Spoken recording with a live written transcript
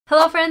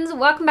Hello friends,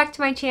 welcome back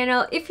to my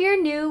channel. If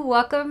you're new,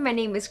 welcome. My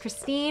name is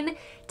Christine.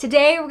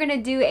 Today we're gonna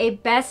do a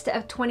best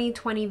of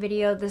 2020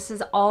 video. This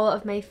is all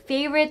of my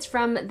favorites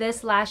from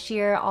this last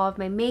year, all of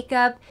my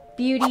makeup,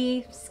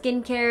 beauty,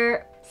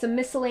 skincare, some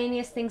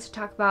miscellaneous things to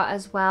talk about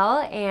as well.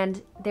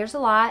 And there's a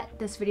lot.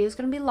 This video is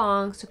gonna be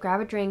long, so grab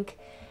a drink,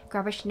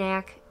 grab a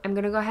snack. I'm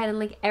gonna go ahead and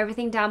link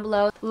everything down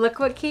below. Look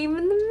what came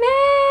in the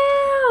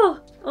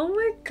mail! Oh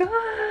my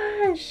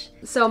gosh!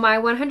 So my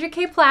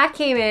 100K plaque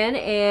came in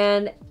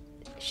and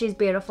she's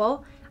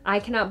beautiful. I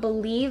cannot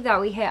believe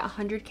that we hit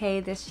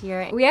 100K this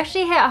year. We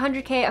actually hit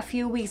 100K a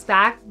few weeks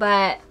back,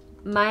 but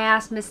my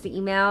ass missed the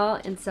email,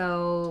 and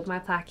so my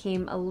plaque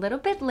came a little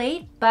bit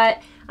late,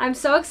 but I'm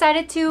so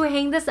excited to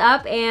hang this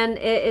up, and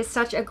it is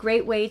such a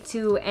great way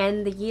to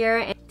end the year.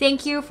 And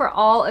thank you for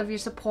all of your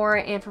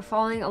support and for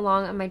following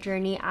along on my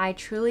journey. I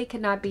truly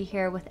could not be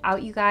here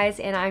without you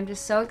guys, and I'm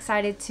just so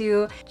excited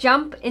to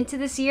jump into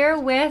this year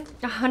with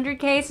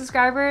 100K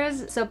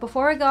subscribers. So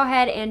before we go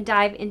ahead and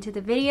dive into the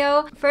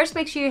video, first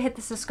make sure you hit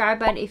the subscribe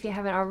button if you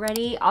haven't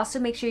already. Also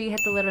make sure you hit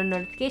the little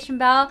notification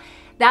bell.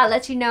 That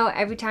lets you know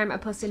every time I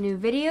post a new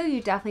video.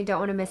 You definitely don't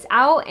want to miss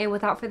out. And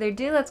without further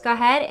ado, let's go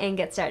ahead and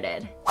get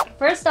started.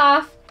 First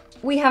off,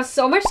 we have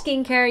so much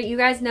skincare. You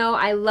guys know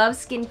I love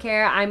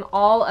skincare. I'm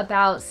all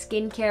about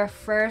skincare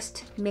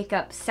first,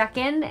 makeup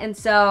second. And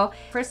so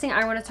first thing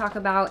I want to talk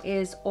about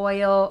is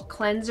oil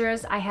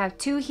cleansers. I have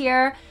two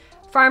here,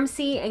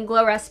 Pharmacy and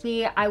Glow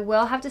Recipe. I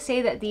will have to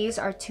say that these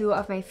are two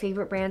of my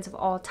favorite brands of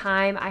all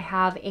time. I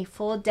have a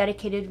full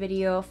dedicated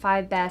video,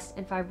 5 best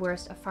and 5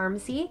 worst of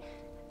Pharmacy,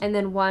 and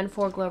then one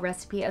for Glow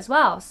Recipe as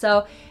well.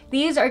 So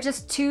these are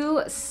just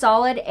two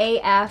solid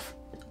AF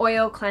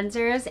oil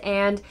cleansers,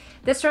 and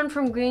this one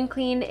from Green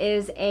Clean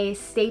is a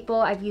staple.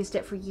 I've used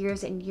it for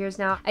years and years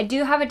now. I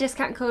do have a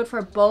discount code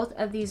for both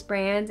of these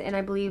brands, and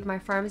I believe my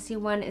Pharmacy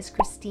one is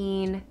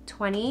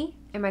Christine20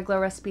 and my Glow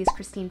Recipe is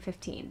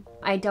Christine15.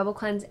 I double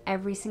cleanse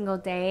every single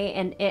day,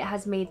 and it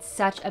has made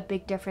such a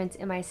big difference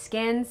in my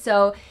skin.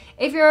 So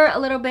if you're a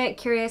little bit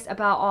curious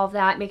about all of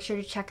that, make sure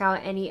to check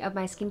out any of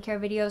my skincare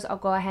videos. I'll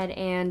go ahead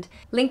and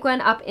link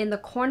one up in the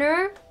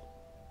corner.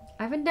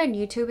 I haven't done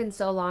YouTube in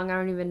so long, I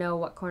don't even know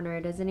what corner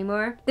it is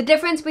anymore. The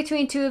difference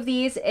between two of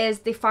these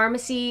is the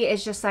Pharmacy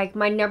is just like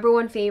my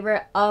 #1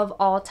 favorite of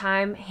all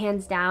time,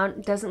 hands down.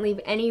 It doesn't leave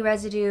any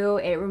residue.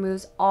 It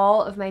removes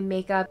all of my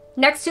makeup.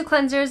 Next two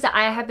cleansers that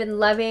I have been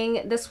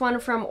loving, this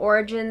one from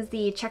Origins,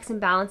 the Checks and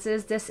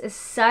Balances. This is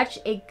such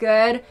a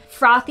good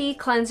frothy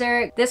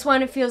cleanser. This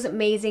one feels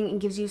amazing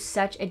and gives you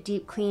such a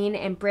deep clean,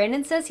 and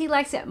Brandon says he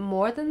likes it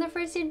more than the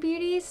First Aid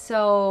Beauty,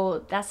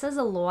 so that says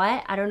a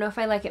lot. I don't know if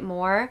I like it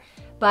more,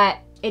 but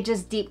it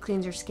just deep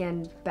cleans your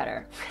skin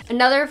better.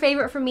 Another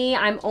favorite for me,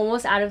 I'm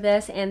almost out of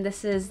this, and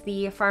this is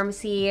the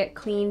Pharmacy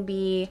Clean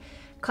Bee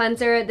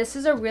cleanser. This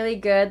is a really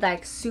good,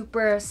 like,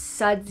 super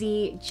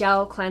sudsy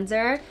gel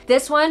cleanser.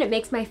 This one, it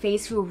makes my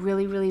face feel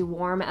really, really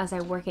warm as I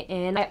work it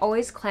in. I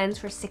always cleanse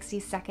for 60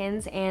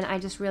 seconds, and I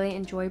just really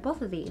enjoy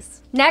both of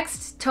these.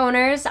 Next,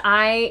 toners.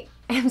 I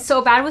am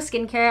so bad with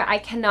skincare. I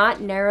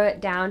cannot narrow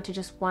it down to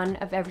just one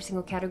of every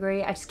single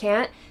category. I just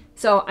can't.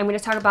 So I'm going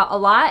to talk about a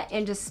lot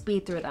and just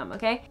speed through them,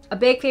 okay? A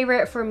big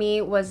favorite for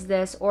me was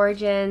this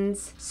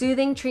Origins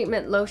Soothing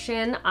Treatment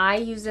Lotion. I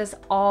use this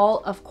all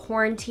of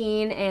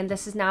quarantine, and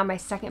this is now my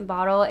second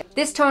bottle.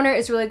 This toner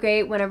is really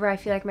great whenever I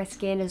feel like my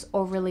skin is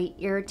overly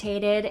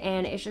irritated,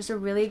 and it's just a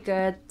really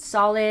good,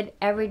 solid,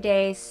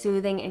 everyday,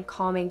 soothing, and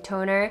calming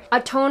toner. A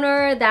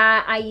toner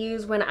that I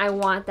use when I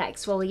want that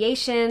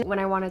exfoliation, when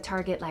I want to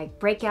target like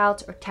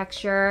breakouts or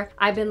texture.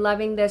 I've been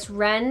loving this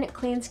Ren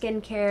Clean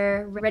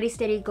Skincare Ready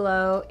Steady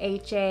Glow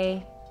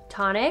HA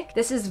tonic.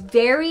 This is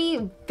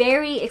very,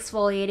 very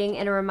exfoliating,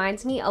 and it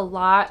reminds me a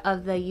lot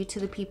of the You to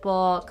the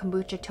People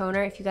kombucha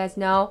toner. If you guys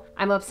know,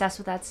 I'm obsessed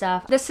with that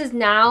stuff. This is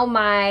now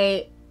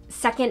my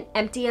second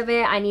empty of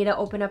it. I need to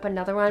open up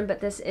another one, but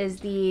this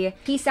is the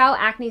Peace Out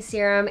Acne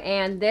Serum,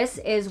 and this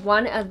is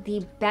one of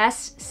the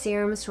best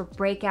serums for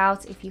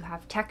breakouts if you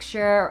have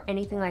texture or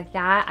anything like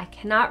that. I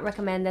cannot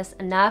recommend this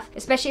enough,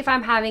 especially if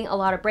I'm having a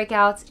lot of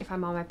breakouts. If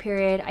I'm on my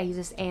period, I use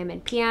this AM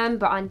and PM,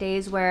 but on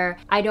days where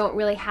I don't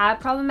really have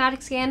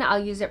problematic skin,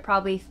 I'll use it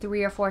probably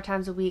 3 or 4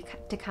 times a week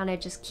to kind of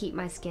just keep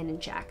my skin in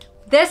check.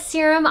 This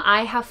serum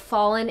I have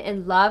fallen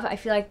in love. I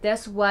feel like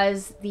this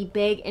was the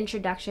big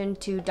introduction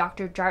to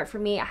Dr. Jart for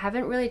me. I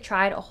haven't really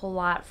tried a whole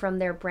lot from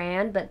their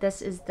brand, but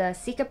this is the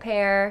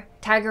Cicapair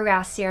Tiger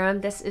Grass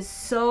Serum. This is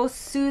so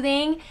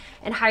soothing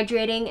and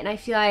hydrating, and I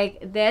feel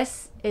like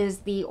this is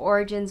the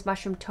Origins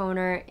Mushroom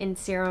Toner in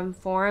serum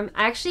form.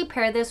 I actually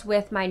pair this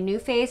with my New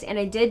Face, and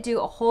I did do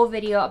a whole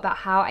video about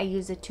how I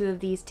use the two of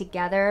these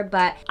together.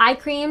 But eye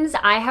creams,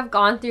 I have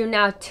gone through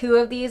now 2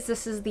 of these.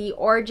 This is the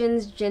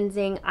Origins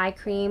Ginseng Eye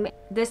Cream.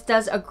 This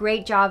does a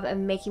great job of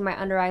making my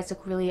under eyes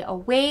look really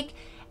awake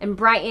and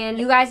brighten.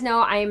 You guys know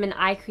I am an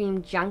eye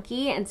cream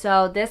junkie, and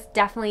so this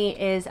definitely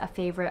is a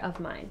favorite of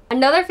mine.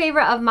 Another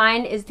favorite of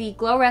mine is the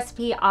Glow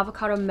Recipe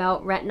Avocado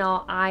Melt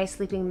Retinol Eye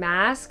Sleeping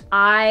Mask.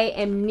 I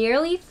am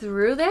nearly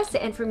through this,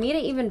 and for me to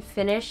even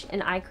finish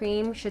an eye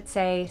cream should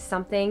say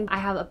something. I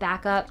have a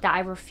backup that I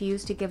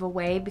refuse to give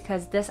away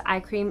because this eye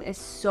cream is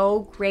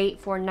so great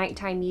for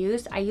nighttime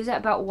use. I use it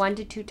about 1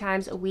 to 2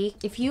 times a week.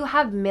 If you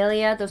have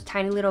milia, those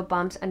tiny little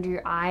bumps under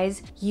your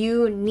eyes,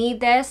 you need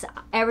this.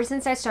 Ever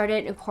since I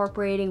started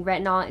incorporating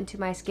retinol into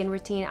my skin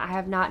routine, I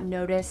have not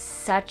noticed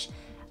such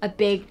a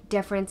big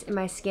difference in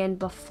my skin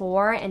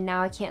before, and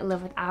now I can't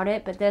live without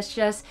it. But this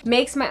just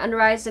makes my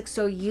under eyes look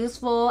so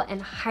youthful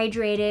and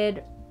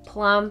hydrated,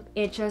 plump.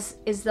 It just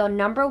is the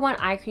 #1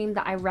 eye cream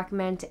that I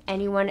recommend to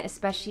anyone,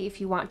 especially if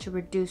you want to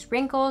reduce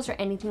wrinkles or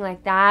anything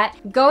like that.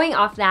 Going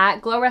off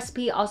that, Glow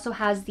Recipe also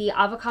has the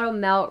Avocado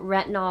Melt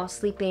Retinol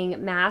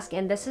Sleeping Mask,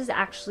 and this is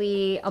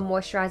actually a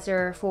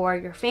moisturizer for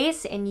your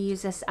face, and you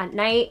use this at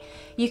night.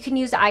 You can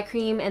use the eye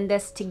cream and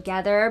this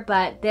together,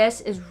 but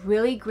this is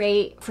really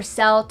great for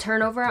cell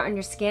turnover on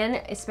your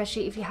skin,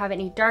 especially if you have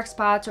any dark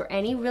spots or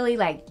any really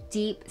like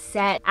deep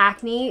set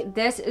acne.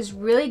 This is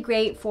really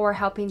great for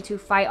helping to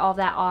fight all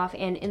that off,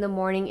 and in the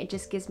morning it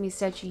just gives me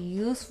such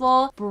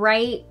youthful,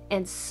 bright,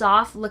 and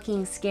soft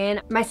looking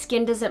skin. My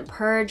skin doesn't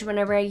purge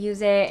whenever I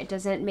use it. It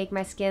doesn't make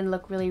my skin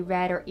look really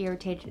red or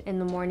irritated in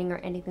the morning or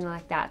anything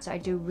like that, so I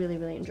do really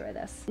enjoy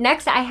this.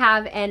 Next, I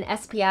have an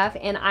SPF,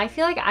 and I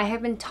feel like I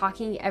have been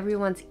talking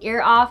everyone's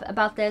ear off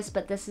about this,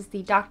 but this is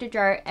the Dr.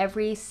 Jart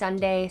Every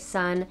Sunday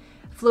Sun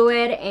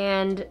Fluid,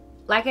 and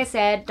like I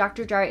said,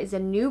 Dr. Jart is a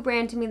new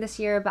brand to me this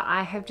year, but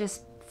I have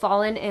just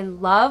fallen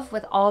in love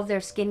with all of their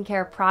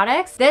skincare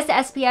products. This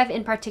SPF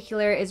in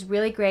particular is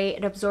really great.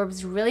 It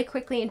absorbs really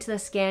quickly into the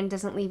skin,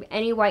 doesn't leave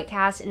any white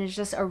cast, and is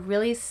just a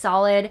really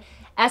solid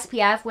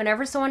SPF.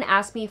 Whenever someone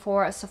asks me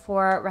for a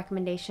Sephora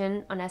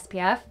recommendation on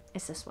SPF,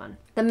 it's this one.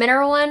 The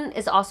mineral one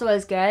is also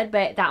as good,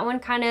 but that one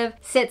kind of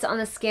sits on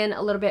the skin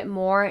a little bit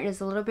more and is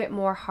a little bit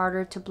more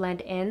harder to blend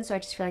in, so I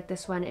just feel like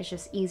this one is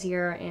just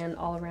easier and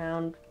all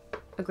around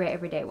a great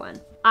everyday one.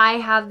 I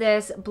have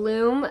this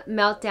Bloom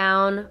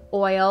Meltdown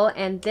Oil,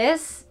 and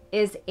this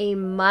is a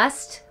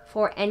must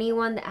for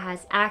anyone that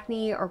has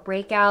acne or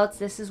breakouts.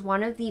 This is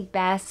one of the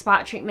best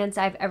spot treatments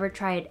I've ever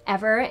tried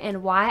ever,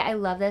 and why I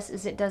love this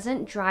is it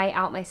doesn't dry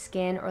out my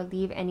skin or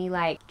leave any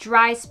like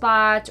dry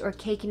spots or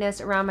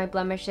cakiness around my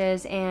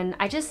blemishes, and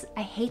I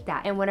hate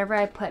that. And whenever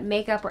I put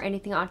makeup or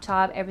anything on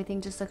top,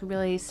 everything just looks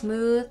really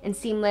smooth and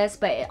seamless,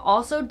 but it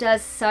also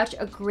does such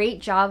a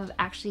great job of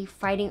actually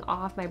fighting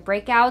off my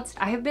breakouts.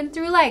 I have been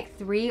through like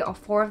 3 or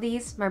 4 of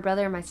these. My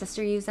brother and my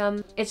sister use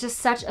them. It's just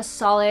such a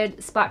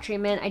solid spot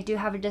treatment. I do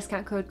have a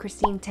discount code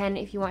Christine10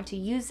 if you want to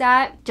use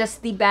that.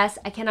 Just the best.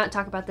 I cannot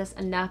talk about this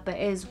enough, but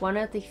it is one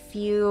of the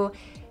few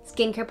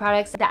skincare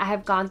products that I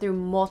have gone through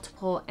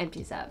multiple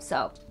empties of.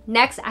 So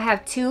next, I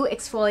have 2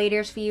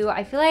 exfoliators for you.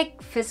 I feel like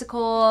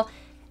physical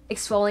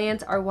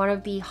exfoliants are one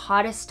of the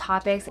hottest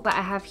topics, but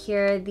I have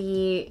here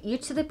the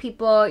Youth to the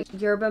People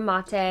Yerba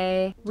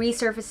Mate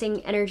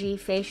Resurfacing Energy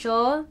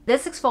Facial.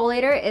 This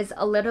exfoliator is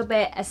a little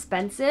bit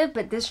expensive,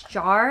 but this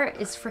jar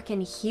is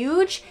freaking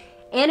huge,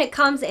 and it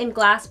comes in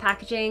glass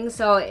packaging,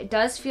 so it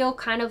does feel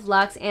kind of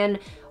luxe. And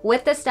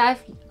with this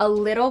stuff, a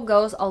little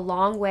goes a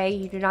long way.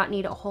 You do not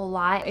need a whole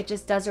lot. It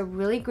just does a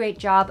really great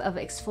job of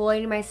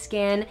exfoliating my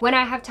skin. When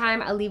I have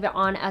time, I leave it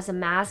on as a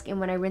mask, and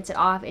when I rinse it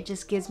off, it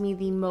just gives me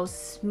the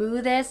most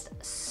smoothest,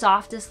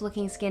 softest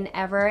looking skin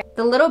ever.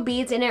 The little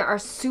beads in it are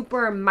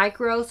super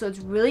micro, so it's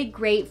really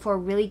great for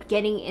really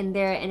getting in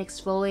there and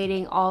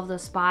exfoliating all of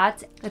those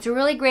spots. It's a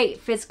really great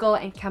physical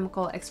and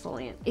chemical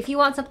exfoliant. If you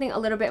want something a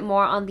little bit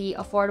more on the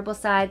affordable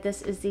side,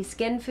 this is the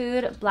Skin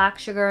Food Black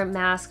Sugar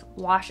Mask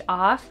Wash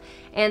Off.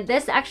 And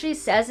this actually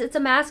says it's a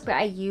mask, but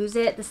I use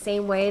it the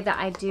same way that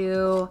I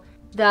do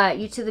the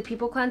Youth to the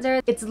People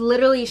cleanser. It's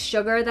literally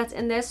sugar that's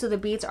in this, so the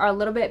beads are a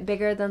little bit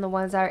bigger than the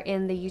ones that are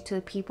in the Youth to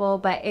the People,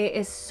 but it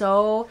is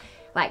so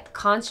like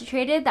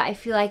concentrated that I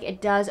feel like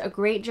it does a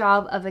great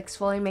job of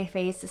exfoliating my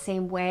face the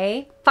same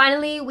way.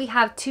 Finally, we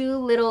have 2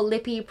 little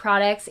lippy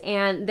products,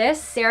 and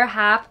this Sarah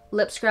Hap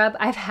lip scrub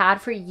I've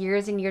had for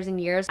years and years and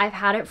years. I've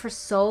had it for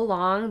so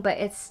long, but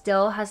it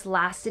still has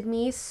lasted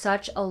me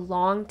such a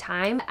long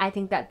time. I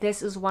think that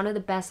this is one of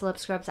the best lip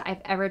scrubs that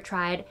I've ever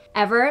tried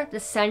ever. The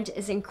scent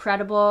is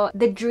incredible.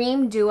 The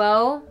dream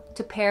duo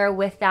to pair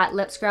with that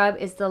lip scrub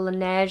is the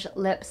Laneige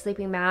Lip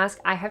Sleeping Mask.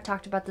 I have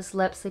talked about this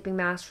lip sleeping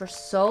mask for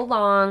so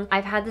long.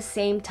 I've had the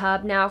same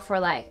tub now for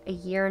like a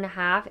year and a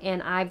half,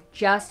 and I've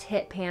just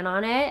hit pan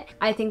on it.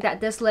 I think that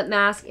this lip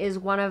mask is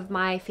one of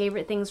my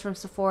favorite things from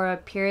Sephora,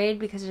 period,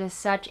 because it is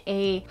such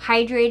a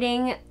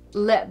hydrating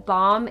lip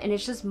balm, and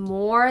it's just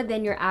more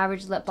than your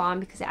average lip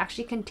balm because it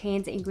actually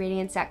contains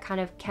ingredients that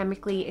kind of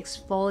chemically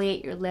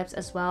exfoliate your lips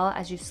as well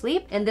as you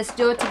sleep, and this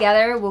duo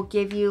together will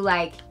give you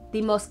like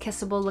the most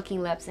kissable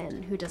looking lips,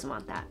 and who doesn't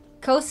want that?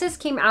 Kosas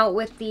came out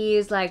with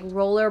these like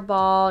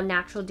rollerball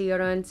natural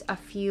deodorants a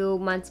few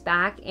months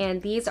back,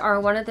 and these are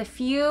one of the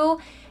few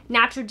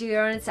natural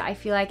deodorants that I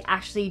feel like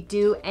actually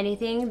do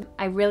anything.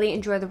 I really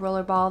enjoy the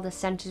rollerball. The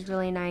scent is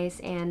really nice,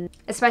 and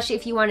especially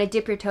if you want to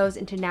dip your toes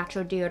into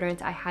natural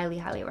deodorants, I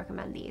highly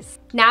recommend these.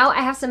 Now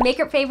I have some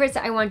makeup favorites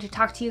that I wanted to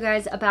talk to you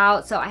guys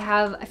about. So I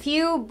have a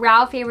few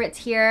brow favorites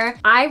here.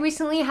 I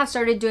recently have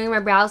started doing my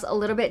brows a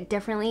little bit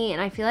differently,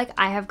 and I feel like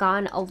I have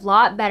gotten a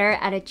lot better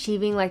at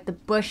achieving like the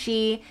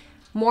bushy,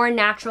 more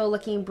natural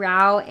looking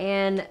brow,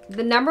 and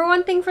the number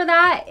one thing for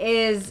that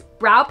is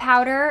brow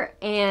powder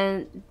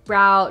and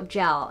brow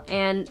gel.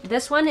 And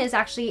this one is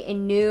actually a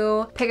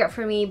new pickup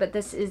for me, but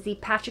this is the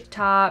Patrick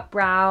Ta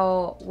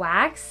Brow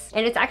Wax,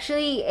 and it's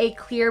actually a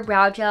clear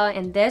brow gel,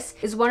 and this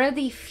is one of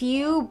the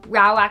few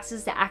brow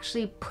waxes that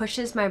actually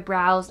pushes my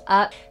brows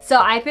up. So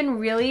I've been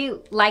really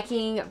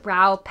liking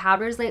brow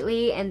powders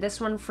lately, and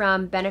this one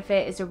from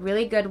Benefit is a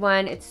really good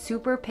one. It's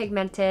super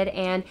pigmented,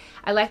 and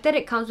I like that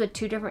it comes with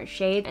 2 different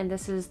shades, and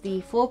this is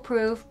the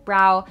Foolproof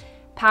Brow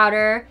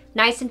Powder,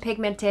 nice and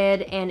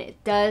pigmented, and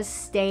it does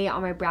stay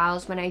on my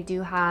brows when I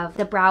do have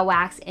the brow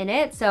wax in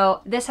it.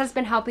 So this has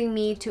been helping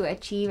me to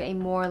achieve a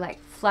more like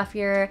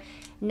fluffier,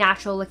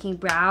 natural looking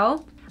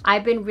brow.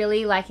 I've been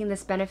really liking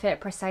this Benefit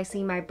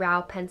Precisely My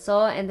Brow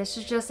Pencil, and this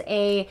is just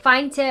a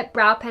fine tip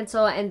brow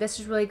pencil, and this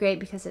is really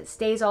great because it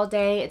stays all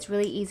day. It's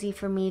really easy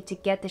for me to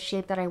get the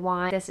shape that I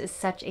want. This is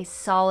such a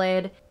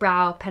solid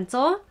brow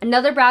pencil.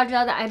 Another brow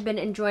gel that I've been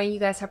enjoying,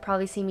 you guys have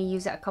probably seen me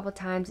use it a couple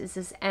times, is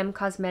this M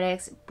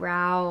Cosmetics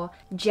Brow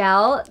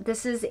Gel.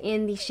 This is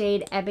in the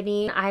shade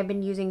Ebony. I've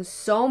been using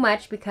so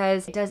much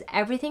because it does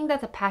everything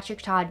that the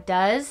Patrick Ta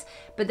does,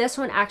 but this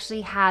one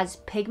actually has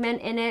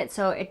pigment in it,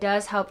 so it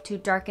does help to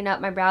darken up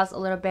my brows a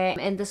little bit.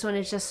 And this one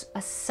is just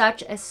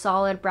such a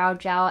solid brow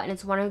gel, and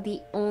it's one of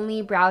the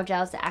only brow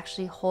gels that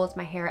actually holds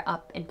my hair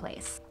up in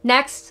place.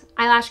 Next,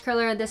 eyelash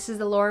curler. This is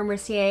the Laura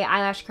Mercier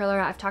eyelash curler.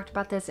 I've talked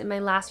about this in my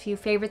last few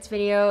favorites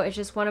video. It's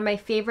just one of my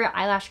favorite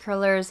eyelash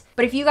curlers.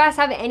 But if you guys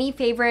have any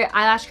favorite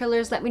eyelash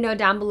curlers, let me know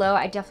down below.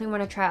 I definitely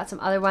want to try out some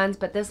other ones,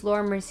 but this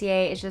Laura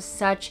Mercier is just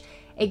such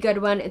a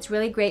good one. It's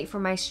really great for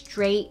my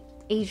straight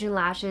Asian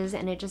lashes,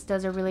 and it just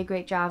does a really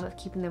great job of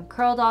keeping them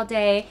curled all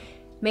day,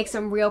 makes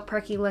them real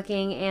perky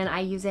looking, and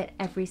I use it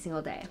every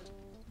single day.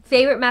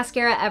 Favorite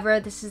mascara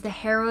ever, this is the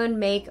Heroin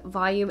Make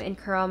Volume and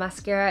Curl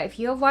Mascara. If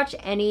you have watched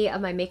any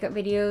of my makeup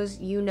videos,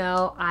 you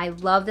know I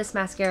love this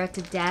mascara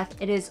to death.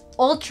 It is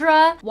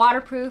ultra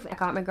waterproof. I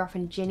got my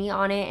girlfriend Ginny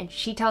on it, and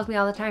she tells me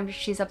all the time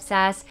she's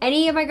obsessed.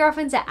 Any of my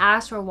girlfriends that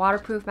ask for a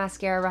waterproof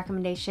mascara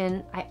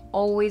recommendation, I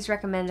always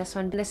recommend this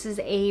one. This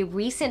is a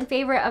recent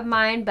favorite of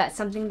mine, but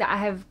something that I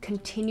have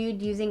continued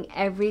using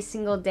every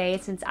single day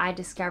since I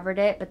discovered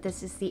it. But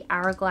this is the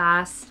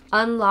Hourglass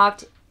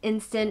Unlocked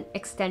Instant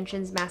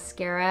Extensions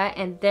Mascara,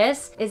 and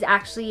this is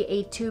actually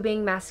a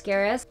tubing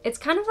mascara. It's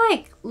kind of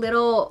like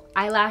little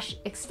eyelash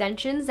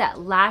extensions that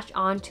lash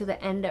onto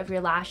the end of your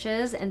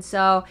lashes, and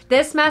so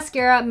this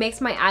mascara makes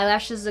my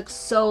eyelashes look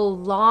so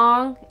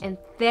long and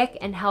thick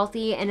and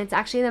healthy. And it's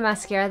actually the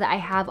mascara that I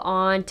have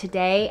on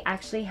today. I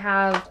actually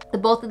have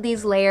both of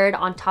these layered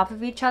on top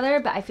of each other,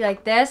 but I feel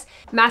like this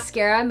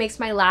mascara makes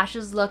my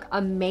lashes look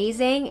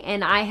amazing,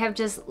 and I have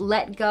just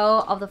let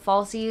go of the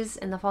falsies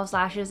and the false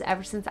lashes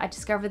ever since I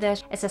discovered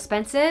this. It's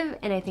expensive,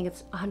 and I think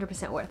it's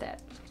 100% worth it.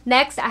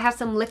 Next, I have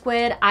some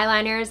liquid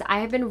eyeliners. I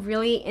have been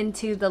really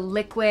into the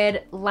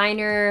liquid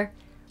liner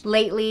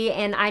lately,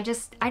 and I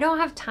don't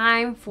have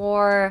time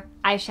for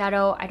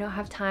eyeshadow. I don't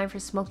have time for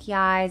smoky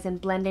eyes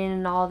and blending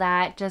and all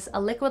that. Just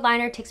a liquid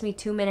liner takes me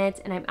 2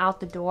 minutes and I'm out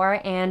the door.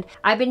 And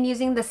I've been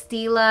using the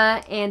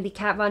Stila and the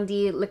Kat Von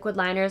D liquid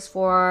liners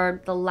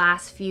for the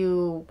last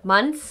few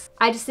months.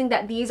 I just think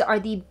that these are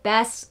the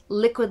best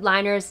liquid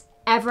liners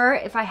ever.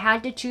 If I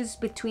had to choose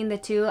between the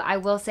two, I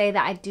will say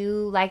that I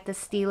do like the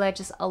Stila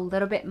just a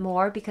little bit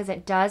more because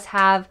it does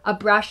have a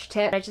brush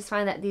tip. I just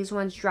find that these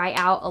ones dry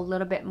out a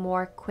little bit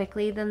more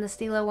quickly than the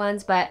Stila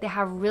ones, but they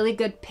have really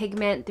good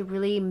pigment. They're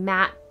really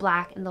matte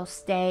black, and they'll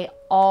stay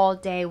all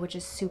day, which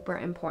is super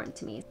important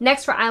to me.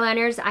 Next, for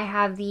eyeliners, I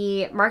have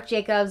the Marc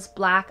Jacobs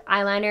black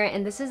eyeliner,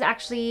 and this is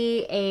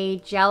actually a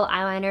gel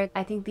eyeliner.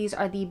 I think these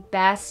are the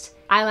best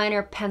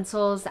eyeliner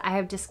pencils I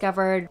have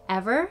discovered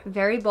ever.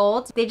 Very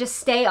bold. They just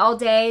stay all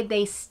day.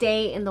 They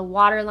stay in the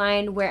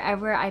waterline.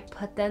 Wherever I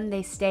put them,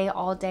 they stay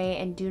all day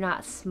and do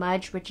not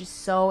smudge, which is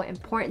so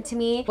important to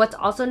me. What's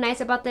also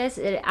nice about this,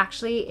 it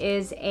actually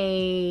is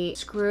a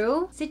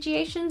screw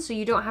situation, so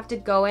you don't have to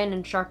go in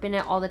and sharpen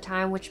it all the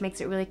time, which makes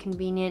it really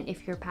convenient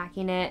if you're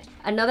packing it.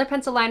 Another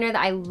pencil liner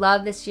that I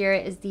love this year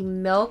is the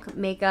Milk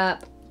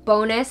Makeup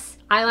Bonus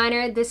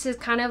eyeliner. This is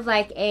kind of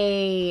like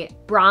a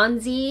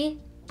bronzy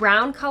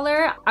brown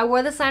color. I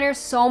wore this liner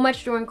so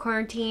much during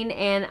quarantine,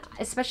 and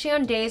especially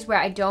on days where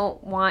I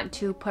don't want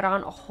to put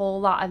on a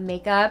whole lot of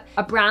makeup,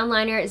 a brown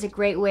liner is a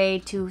great way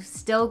to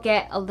still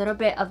get a little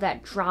bit of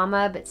that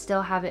drama but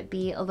still have it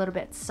be a little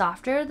bit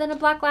softer than a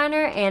black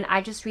liner. And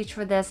I just reach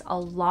for this a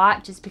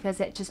lot just because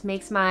it just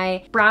makes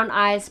my brown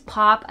eyes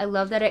pop. I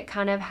love that it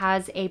kind of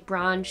has a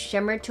bronze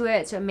shimmer to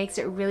it, so it makes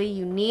it really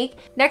unique.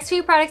 Next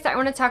few products that I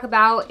want to talk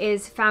about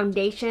is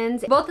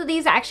foundations. Both of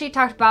these I actually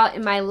talked about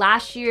in my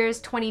last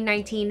year's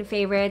 2019 quarantine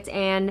favorites.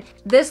 And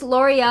this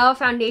L'Oreal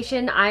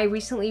foundation I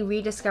recently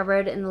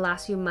rediscovered in the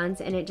last few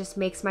months, and it just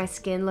makes my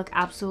skin look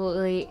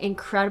absolutely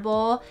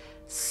incredible.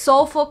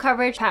 So full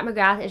coverage. Pat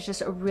McGrath is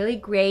just a really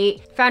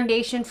great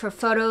foundation for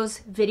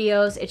photos,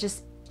 videos. It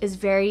just is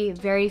very,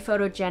 very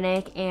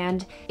photogenic.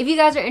 And if you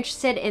guys are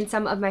interested in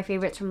some of my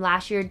favorites from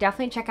last year,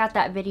 definitely check out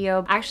that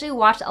video. I actually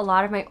watched a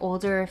lot of my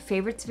older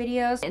favorites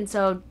videos, and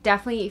so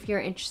definitely if you're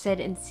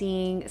interested in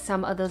seeing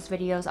some of those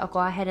videos, I'll go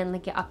ahead and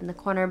link it up in the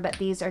corner. But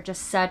these are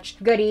just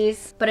such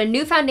goodies. But a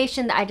new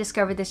foundation that I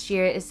discovered this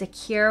year is the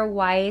Kjaer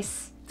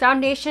Weis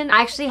foundation.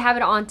 I actually have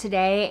it on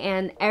today,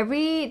 and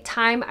every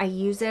time I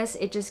use this,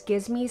 it just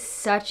gives me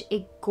such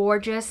a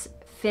gorgeous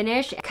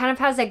finish. It kind of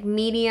has like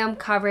medium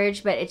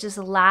coverage, but it just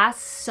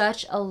lasts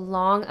such a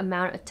long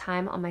amount of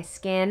time on my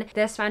skin.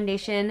 This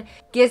foundation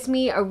gives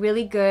me a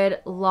really good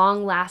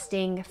long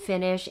lasting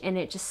finish, and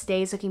it just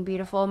stays looking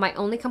beautiful. My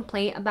only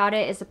complaint about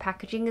it is the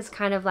packaging is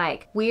kind of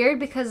like weird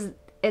because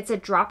it's a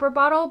dropper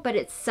bottle, but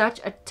it's such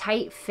a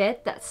tight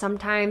fit that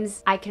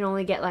sometimes I can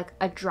only get like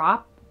a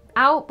drop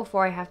out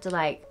before I have to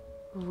like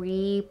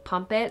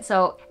re-pump it.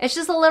 So it's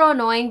just a little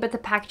annoying, but the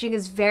packaging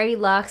is very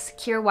luxe.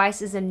 Kjaer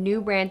Weis is a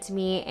new brand to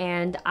me,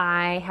 and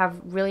I have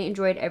really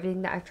enjoyed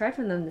everything that I've tried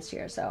from them this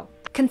year. So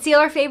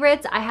concealer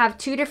favorites, I have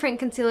two different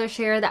concealers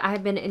here that I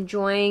have been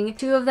enjoying.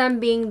 Two of them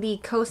being the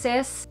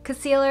Kosas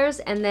concealers,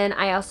 and then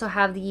I also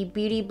have the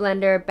Beauty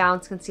Blender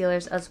Bounce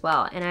concealers as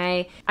well. And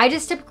I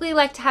just typically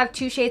like to have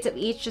two shades of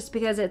each just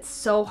because it's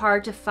so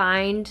hard to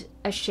find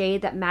a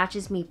shade that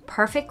matches me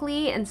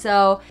perfectly. And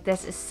so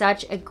this is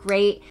such a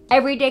great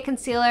everyday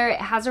concealer.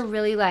 It has a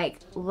really like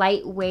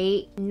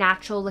lightweight,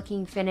 natural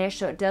looking finish,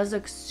 so it does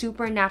look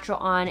super natural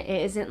on.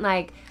 It isn't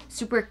like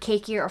super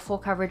cakey or full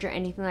coverage or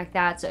anything like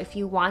that. So if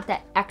you want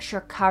that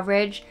extra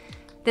coverage,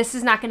 this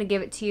is not going to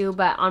give it to you.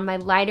 But on my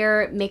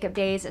lighter makeup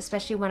days,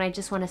 especially when I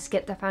just want to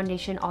skip the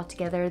foundation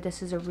altogether,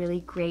 this is a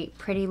really great,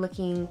 pretty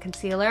looking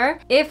concealer.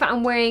 If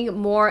I'm wearing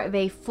more of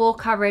a full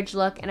coverage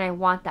look and I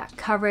want that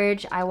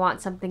coverage, I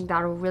want something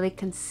that will really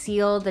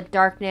conceal the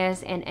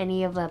darkness and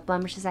any of the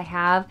blemishes I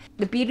have,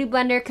 the Beauty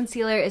Blender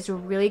concealer is a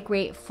really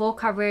great full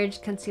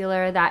coverage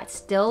concealer that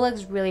still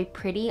looks really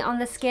pretty on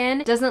the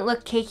skin. Doesn't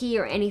look cakey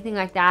or anything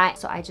like that.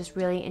 So I just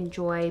really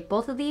enjoy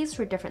both of these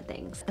for different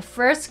things. The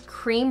first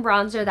cream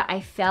bronzer that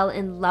I fell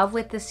in love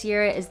with this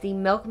year is the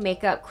Milk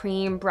Makeup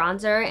Cream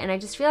Bronzer, and I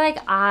just feel like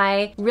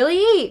I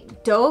really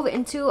dove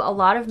into a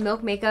lot of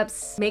Milk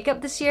Makeup's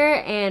makeup this year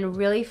and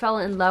really fell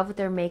in love with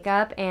their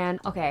makeup. And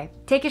okay,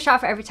 take a shot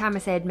for every time I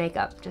said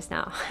makeup just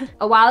now.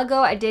 A while ago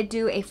I did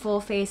do a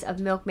full face of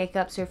Milk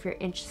Makeup, so if you're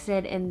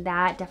interested in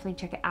that, definitely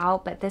check it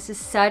out. But this is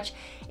such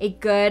a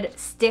good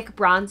stick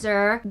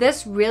bronzer.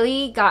 This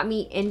really got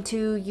me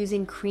into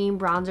using cream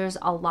bronzers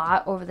a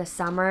lot over the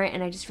summer,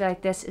 and I just feel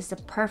like this is the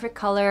perfect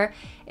color.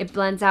 It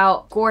blends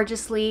out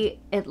gorgeously.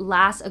 It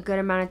lasts a good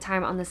amount of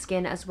time on the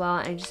skin as well.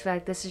 And I just feel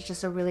like this is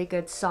just a really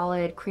good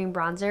solid cream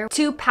bronzer.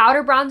 Two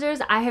powder bronzers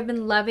I have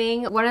been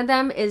loving. One of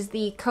them is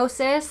the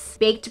Kosas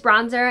Baked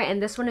Bronzer, and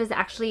this one is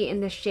actually in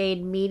the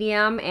shade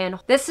medium. And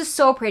this is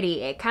so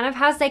pretty. It kind of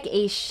has like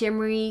a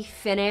shimmery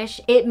finish.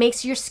 It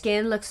makes your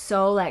skin look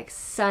so like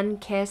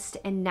sun-kissed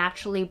and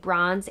naturally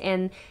bronzed.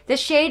 And this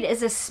shade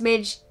is a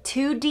smidge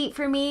too deep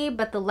for me,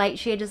 but the light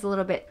shade is a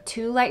little bit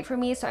too light for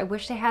me. So I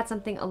wish they had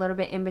something a little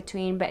bit in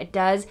between, but it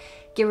does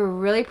give a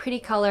really pretty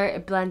color.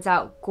 It blends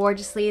out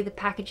gorgeously. The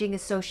packaging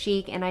is so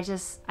chic, and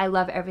I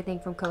love everything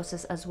from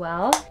Kosas as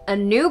well. A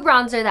new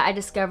bronzer that I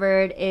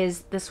discovered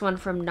is this one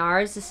from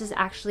NARS. This is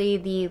actually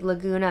the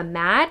Laguna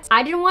Matte.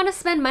 I didn't want to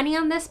spend money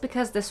on this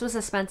because this was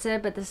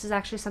expensive, but this is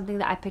actually something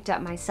that I picked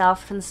up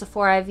myself from the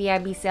Sephora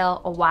VIB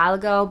sale a while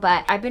ago.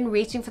 But I've been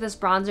reaching for this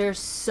bronzer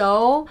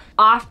so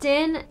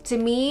often. To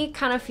me,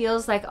 kind of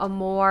feels like a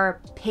more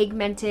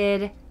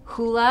pigmented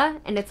Hoola,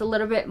 and it's a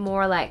little bit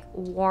more like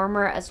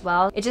warmer as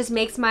well. It just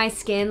makes my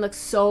skin look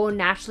so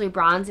naturally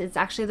bronzed. It's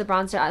actually the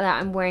bronzer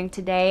that I'm wearing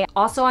today.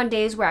 Also on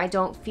days where I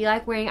don't feel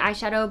like wearing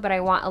eyeshadow, but I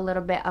want a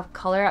little bit of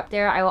color up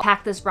there, I will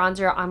pack this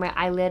bronzer on my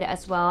eyelid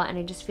as well, and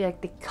I just feel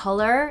like the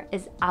color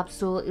is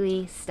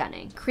absolutely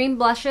stunning. Cream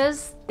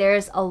blushes,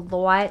 there's a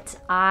lot.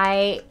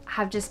 I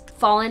have just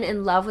fallen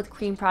in love with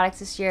cream products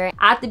this year.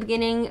 At the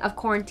beginning of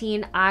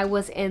quarantine, I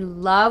was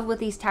in love with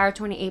these Tower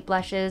 28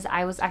 blushes.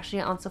 I was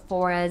actually on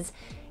Sephora's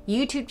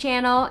YouTube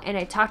channel and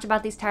I talked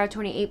about these Tower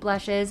 28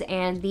 blushes,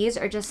 and these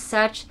are just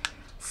such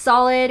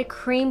solid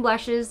cream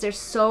blushes. They're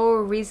so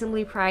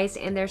reasonably priced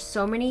and there's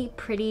so many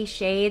pretty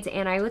shades,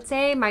 and I would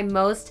say my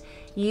most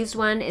used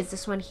one is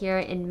this one here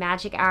in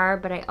Magic Hour,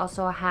 but I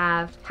also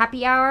have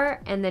Happy Hour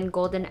and then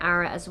Golden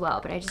Hour as well.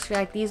 But I just feel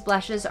like these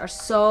blushes are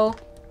so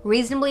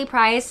reasonably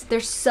priced. They're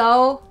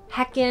so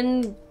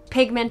heckin'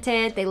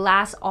 pigmented. They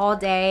last all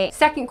day.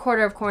 Second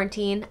quarter of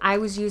quarantine, I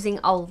was using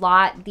a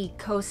lot the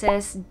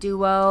Kosas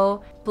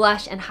Duo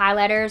blush and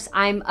highlighters.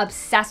 I'm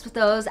obsessed with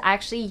those. I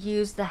actually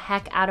used the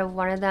heck out of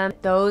one of them.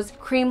 Those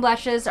cream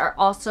blushes are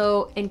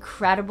also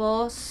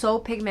incredible, so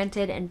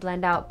pigmented and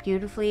blend out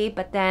beautifully.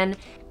 But then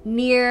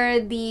near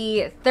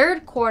the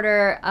third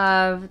quarter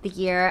of the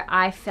year,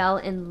 I fell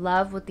in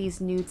love with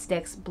these Nude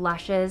Sticks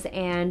blushes,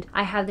 and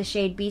I have the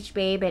shade Beach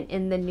Babe and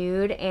In the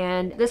Nude,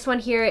 and this one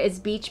here is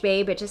Beach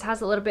Babe. It just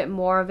has a little bit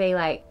more of a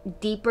like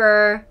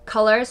deeper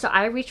color, so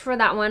I reach for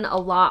that one a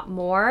lot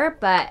more.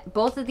 But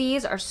both of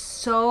these are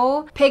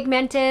so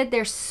pigmented,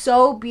 they're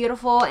so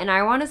beautiful, and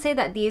I want to say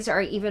that these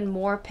are even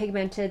more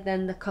pigmented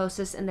than the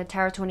Kosas and the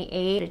Terra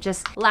 28. It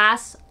just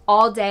lasts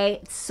all day.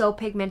 It's so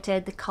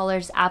pigmented. The color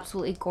is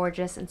absolutely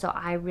gorgeous, and so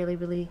I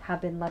really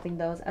have been loving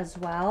those as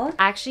well.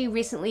 I actually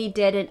recently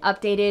did an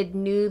updated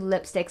nude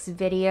lipsticks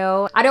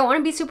video. I don't want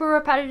to be super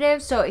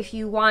repetitive, so if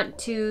you want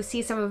to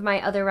see some of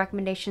my other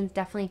recommendations,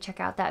 definitely check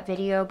out that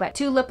video. But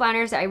two lip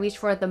liners that I reached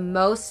for the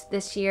most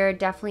this year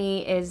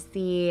definitely is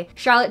the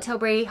Charlotte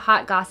Tilbury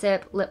Hot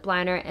Gossip lip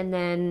liner and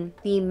then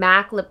the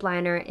MAC lip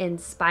liner in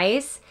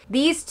Spice.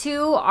 These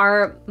two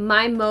are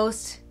my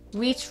most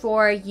reach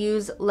for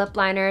use lip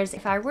liners.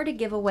 If I were to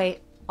give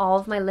away all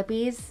of my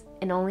lippies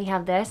and only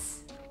have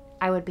this,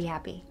 I would be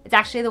happy. It's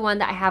actually the one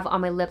that I have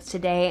on my lips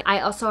today.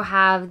 I also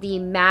have the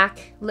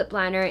MAC lip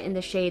liner in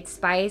the shade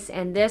Spice,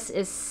 and this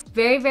is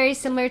very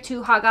similar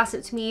to Hot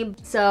Gossip to me.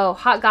 So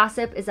Hot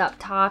Gossip is up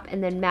top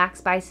and then MAC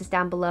Spice is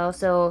down below.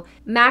 So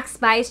MAC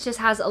Spice just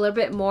has a little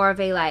bit more of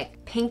a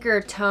like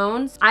pinker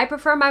tones. I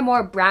prefer my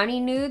more brownie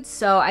nudes,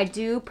 so I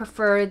do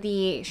prefer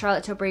the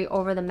Charlotte Tilbury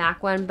over the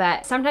MAC one,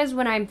 but sometimes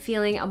when I'm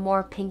feeling a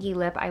more pinky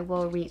lip, I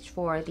will reach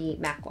for the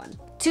MAC one.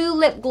 Two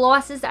lip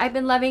glosses that I've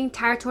been loving.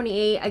 Terra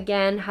 28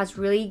 again has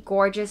really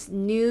gorgeous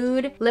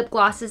nude lip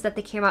glosses that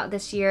they came out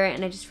this year,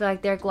 and I just feel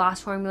like their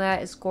gloss formula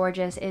is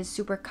gorgeous. It is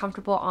super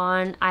comfortable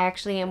on. I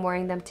actually am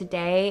wearing them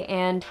today,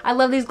 and I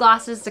love these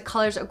glosses. The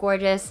colors are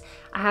gorgeous.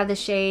 I have the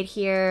shade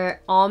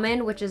here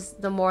Almond, which is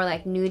the more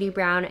like nudie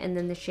brown, and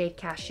then the shade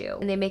Cashew,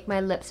 and they make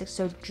my lips look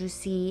so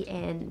juicy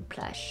and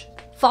plush.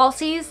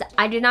 Falsies,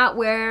 I did not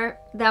wear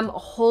them a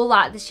whole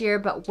lot this year,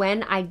 but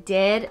when I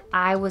did,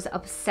 I was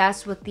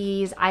obsessed with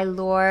these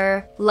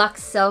Allure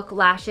Luxe Silk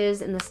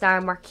lashes in the style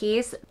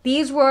Marquise.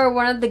 These were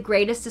one of the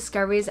greatest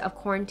discoveries of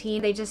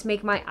quarantine. They just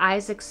make my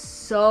eyes look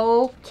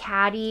so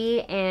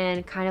catty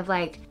and kind of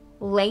like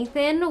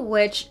lengthen,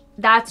 which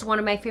that's one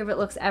of my favorite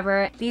looks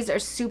ever. These are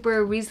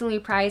super reasonably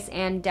priced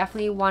and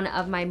definitely one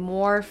of my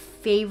more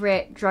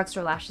favorite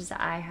drugstore lashes that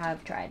I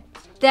have tried.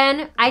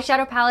 Then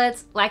eyeshadow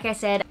palettes, like I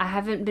said, I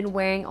haven't been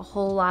wearing a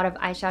whole lot of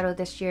eyeshadow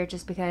this year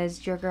just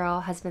because your girl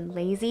has been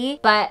lazy,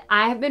 but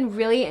I have been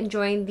really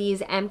enjoying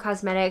these M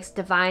Cosmetics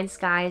Divine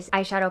Skies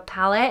eyeshadow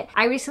palette.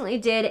 I recently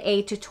did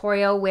a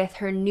tutorial with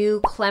her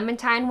new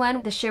Clementine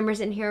one. The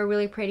shimmers in here are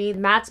really pretty. The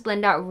mattes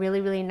blend out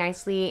really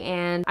nicely,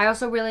 and I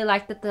also really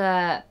like that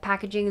the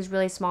packaging is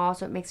really small,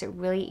 so it makes it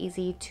really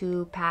easy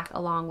to pack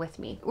along with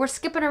me. We're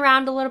skipping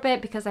around a little bit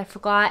because I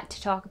forgot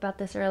to talk about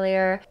this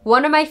earlier.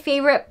 One of my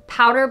favorite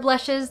powder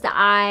blushes that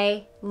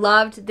I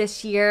loved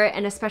this year,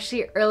 and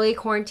especially early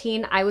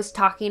quarantine, I was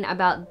talking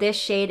about this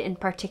shade in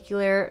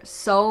particular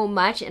so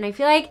much, and I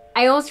feel like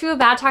I almost feel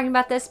bad talking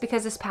about this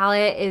because this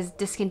palette is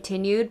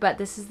discontinued, but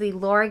this is the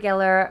Laura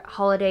Geller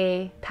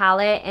Holiday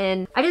palette,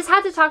 and I just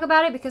had to talk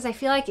about it because I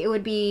feel like it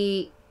would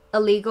be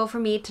illegal for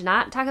me to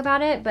not talk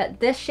about it.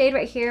 But this shade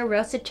right here,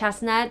 Roasted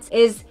Chestnuts,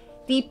 is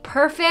the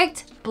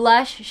perfect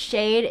blush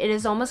shade. It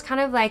is almost kind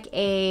of like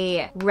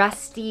a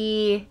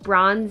rusty,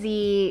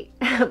 bronzy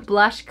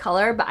blush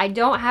color, but I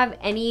don't have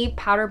any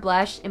powder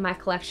blush in my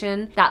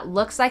collection that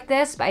looks like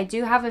this, but I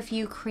do have a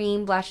few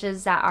cream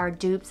blushes that are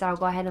dupes that I'll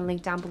go ahead and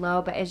link down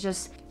below, but it's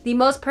just the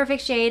most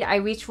perfect shade. I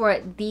reach for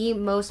it the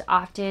most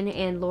often,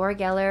 and Laura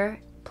Geller,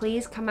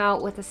 please come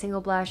out with a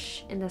single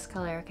blush in this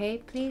color,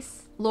 okay?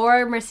 Please.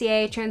 Laura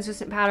Mercier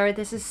translucent powder.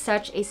 This is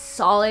such a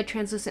solid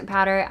translucent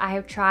powder. I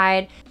have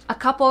tried a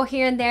couple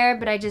here and there,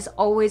 but I just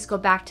always go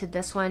back to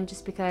this one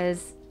just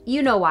because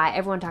you know why.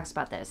 Everyone talks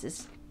about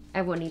this.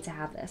 Everyone needs to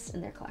have this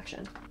in their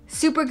collection.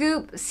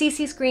 Supergoop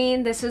CC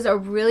Screen. This is a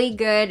really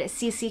good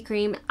CC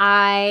cream.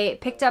 I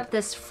picked up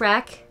this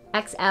Freck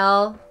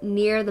XL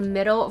near the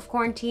middle of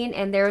quarantine,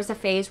 and there was a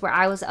phase where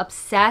I was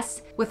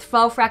obsessed with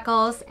faux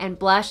freckles and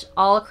blush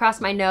all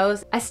across my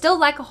nose. I still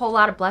like a whole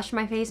lot of blush in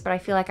my face, but I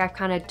feel like I've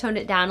kind of toned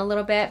it down a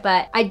little bit.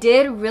 But I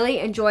did really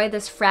enjoy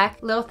this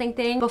Freck little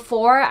thing.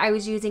 Before, I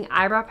was using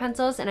eyebrow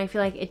pencils, and I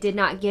feel like it did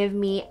not give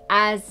me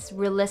as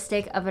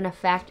realistic of an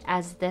effect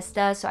as this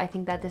does. So I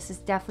think that this is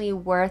definitely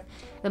worth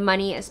the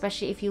money,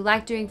 especially if you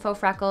like doing faux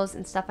freckles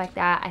and stuff like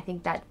that. I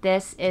think that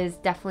this is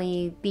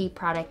definitely the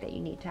product that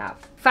you need to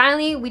have.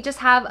 Finally, we just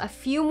have a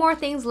few more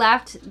things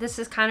left. This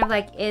is kind of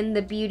like in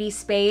the beauty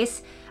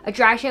space. A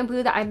dry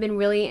shampoo that I've been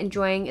really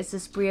enjoying is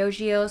this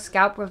Briogeo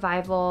Scalp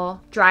Revival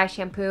dry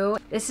shampoo.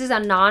 This is a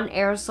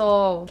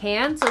non-aerosol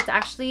can, so it's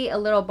actually a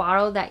little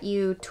bottle that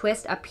you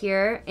twist up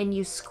here and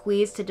you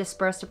squeeze to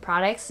disperse the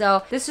product.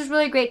 So this is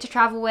really great to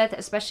travel with,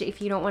 especially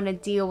if you don't want to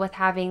deal with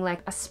having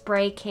like a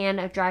spray can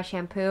of dry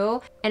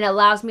shampoo, and it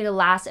allows me to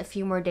last a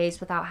few more days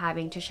without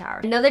having to shower.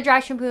 Another dry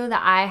shampoo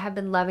that I have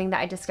been loving that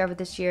I discovered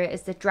this year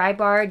is the Dry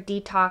Bar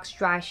Detox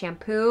Dry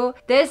Shampoo.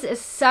 This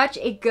is such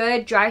a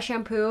good dry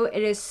shampoo.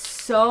 It is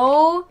so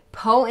so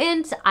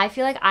potent. I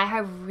feel like I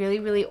have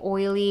really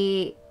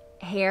oily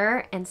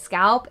hair and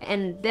scalp,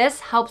 and this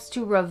helps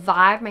to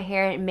revive my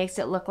hair and makes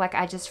it look like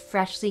I just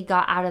freshly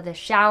got out of the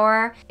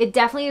shower. It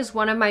definitely is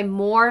one of my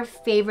more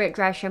favorite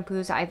dry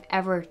shampoos I've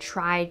ever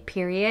tried,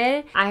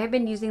 period. I have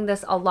been using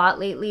this a lot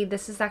lately.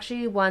 This is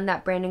actually one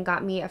that Brandon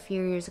got me a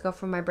few years ago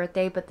for my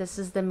birthday, but this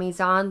is the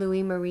Maison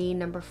Louis Marie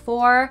No.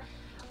 4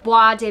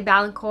 Bois de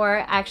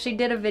Balancourt. I actually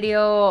did a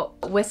video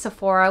with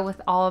Sephora with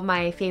all of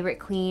my favorite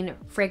clean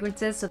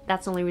fragrances, so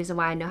that's the only reason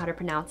why I know how to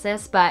pronounce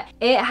this. But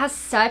it has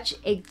such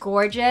a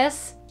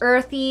gorgeous,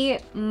 earthy,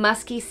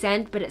 musky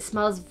scent, but it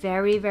smells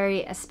very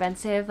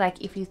expensive. Like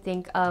if you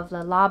think of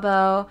Le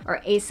Labo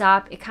or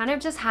Aesop, it kind of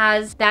just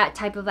has that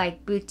type of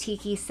like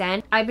boutique-y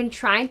scent. I've been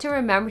trying to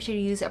remember to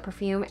use a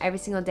perfume every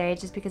single day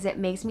just because it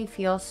makes me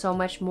feel so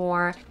much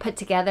more put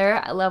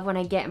together. I love when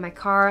I get in my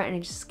car and I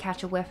just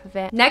catch a whiff of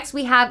it. Next,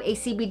 we have a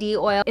CBD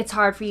oil. It's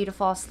hard for you to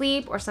fall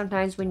asleep, or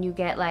sometimes when you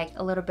get like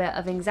a little bit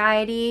of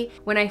anxiety.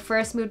 When I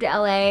first moved to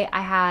LA,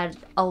 I had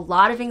a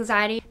lot of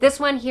anxiety. This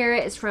one here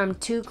is from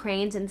Two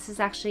Cranes, and this is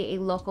actually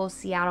a local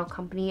Seattle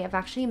company. I've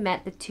actually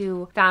met the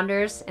two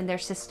founders and their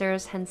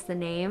sisters, hence the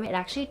name. It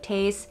actually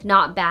tastes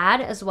not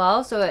bad as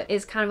well, so it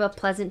is kind of a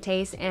pleasant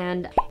taste,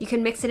 and you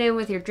can mix it in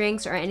with your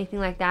drinks or anything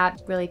like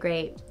that. Really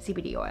great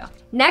CBD oil.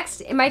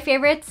 Next in my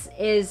favorites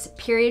is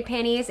period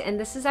panties, and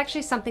this is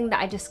actually something that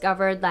I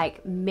discovered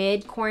like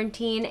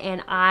mid-quarantine,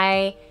 and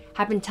I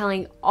have been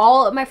telling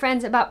all of my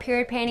friends about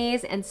period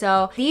panties, and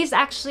so these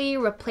actually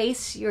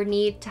replace your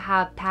need to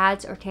have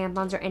pads or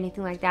tampons or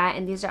anything like that.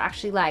 And these are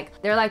actually like,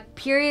 they're like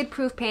period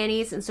proof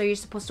panties, and so you're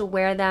supposed to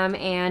wear them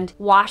and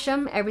wash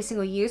them every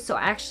single use. So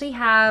I actually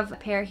have a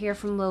pair here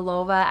from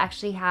Lilova. I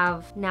actually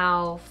have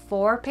now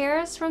 4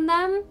 pairs from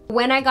them.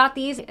 When I got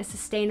these, it's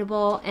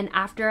sustainable, and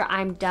after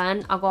I'm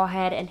done, I'll go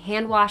ahead and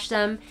hand wash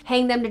them,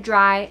 hang them to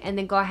dry, and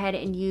then go ahead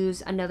and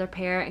use another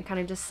pair and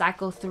kind of just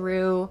cycle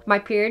through my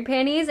period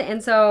panties.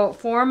 And so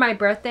for my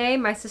birthday,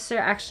 my sister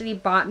actually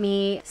bought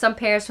me some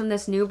pairs from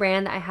this new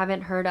brand that I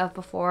haven't heard of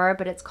before,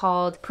 but it's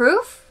called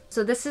Proof.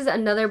 So this is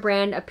another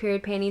brand of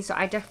period panties, so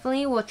I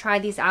definitely will try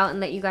these out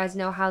and let you guys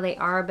know how they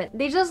are, but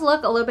they just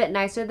look a little bit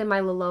nicer than my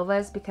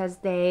Lilovas because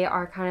they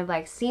are kind of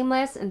like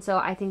seamless, and so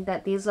I think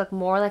that these look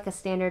more like a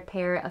standard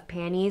pair of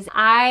panties.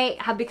 I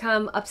have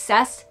become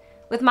obsessed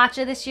with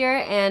matcha this year,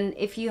 and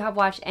if you have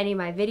watched any of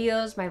my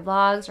videos, my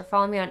vlogs, or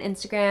follow me on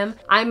Instagram,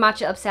 I'm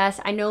matcha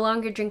obsessed. I no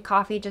longer drink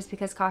coffee just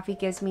because coffee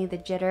gives me the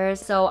jitters,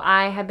 so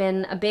I have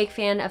been a big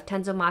fan of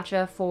Tenzo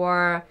Matcha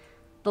for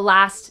the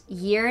last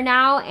year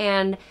now,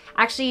 and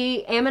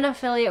actually am an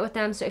affiliate with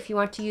them, so if you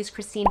want to use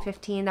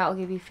Christine15, that will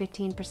give you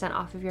 15%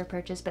 off of your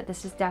purchase. But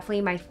this is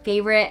definitely my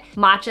favorite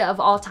matcha of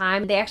all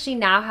time. They actually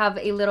now have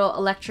a little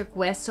electric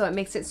whisk, so it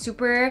makes it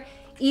super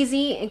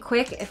easy and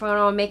quick. If I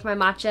want to make my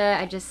matcha,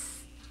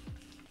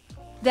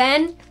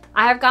 Then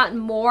I have gotten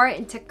more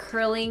into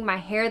curling my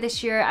hair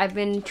this year. I've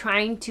been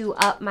trying to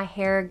up my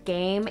hair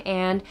game,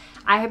 and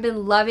I have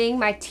been loving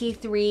my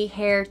T3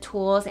 hair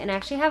tools, and I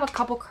actually have a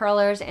couple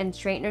curlers and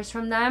straighteners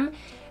from them.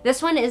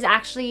 This one is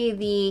actually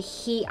the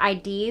Heat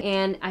ID,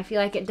 and I feel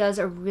like it does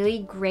a really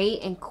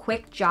great and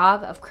quick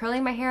job of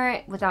curling my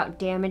hair without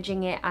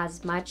damaging it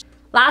as much.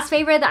 Last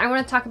favorite that I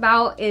want to talk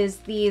about is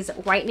these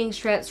whitening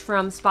strips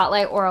from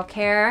Spotlight Oral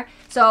Care.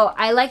 So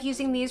I like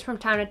using these from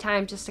time to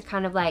time just to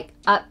kind of like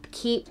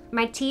upkeep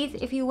my teeth,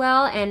 if you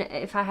will. And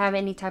if I have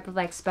any type of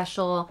like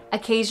special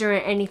occasion or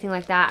anything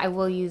like that, I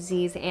will use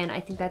these. And I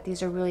think that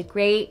these are really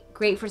great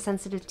for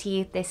sensitive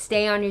teeth. They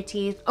stay on your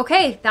teeth.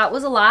 Okay, that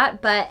was a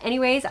lot, but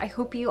anyways, I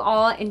hope you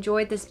all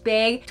enjoyed this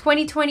big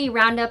 2020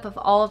 roundup of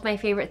all of my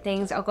favorite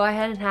things. I'll go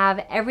ahead and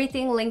have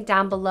everything linked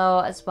down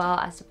below, as well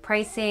as the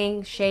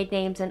pricing, shade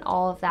names, and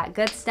all of that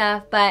good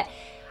stuff. But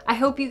I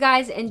hope you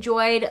guys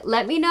enjoyed.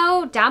 Let me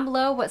know down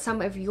below what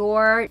some of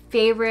your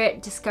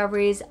favorite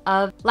discoveries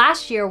of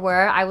last year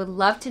were. I would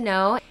love to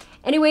know.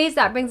 Anyways,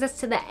 that brings us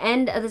to the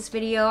end of this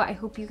video. I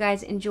hope you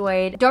guys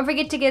enjoyed. Don't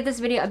forget to give this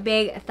video a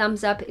big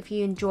thumbs up if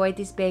you enjoyed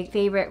these big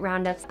favorite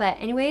roundups. But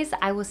anyways,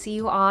 I will see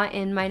you all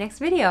in my next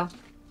video.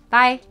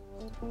 Bye.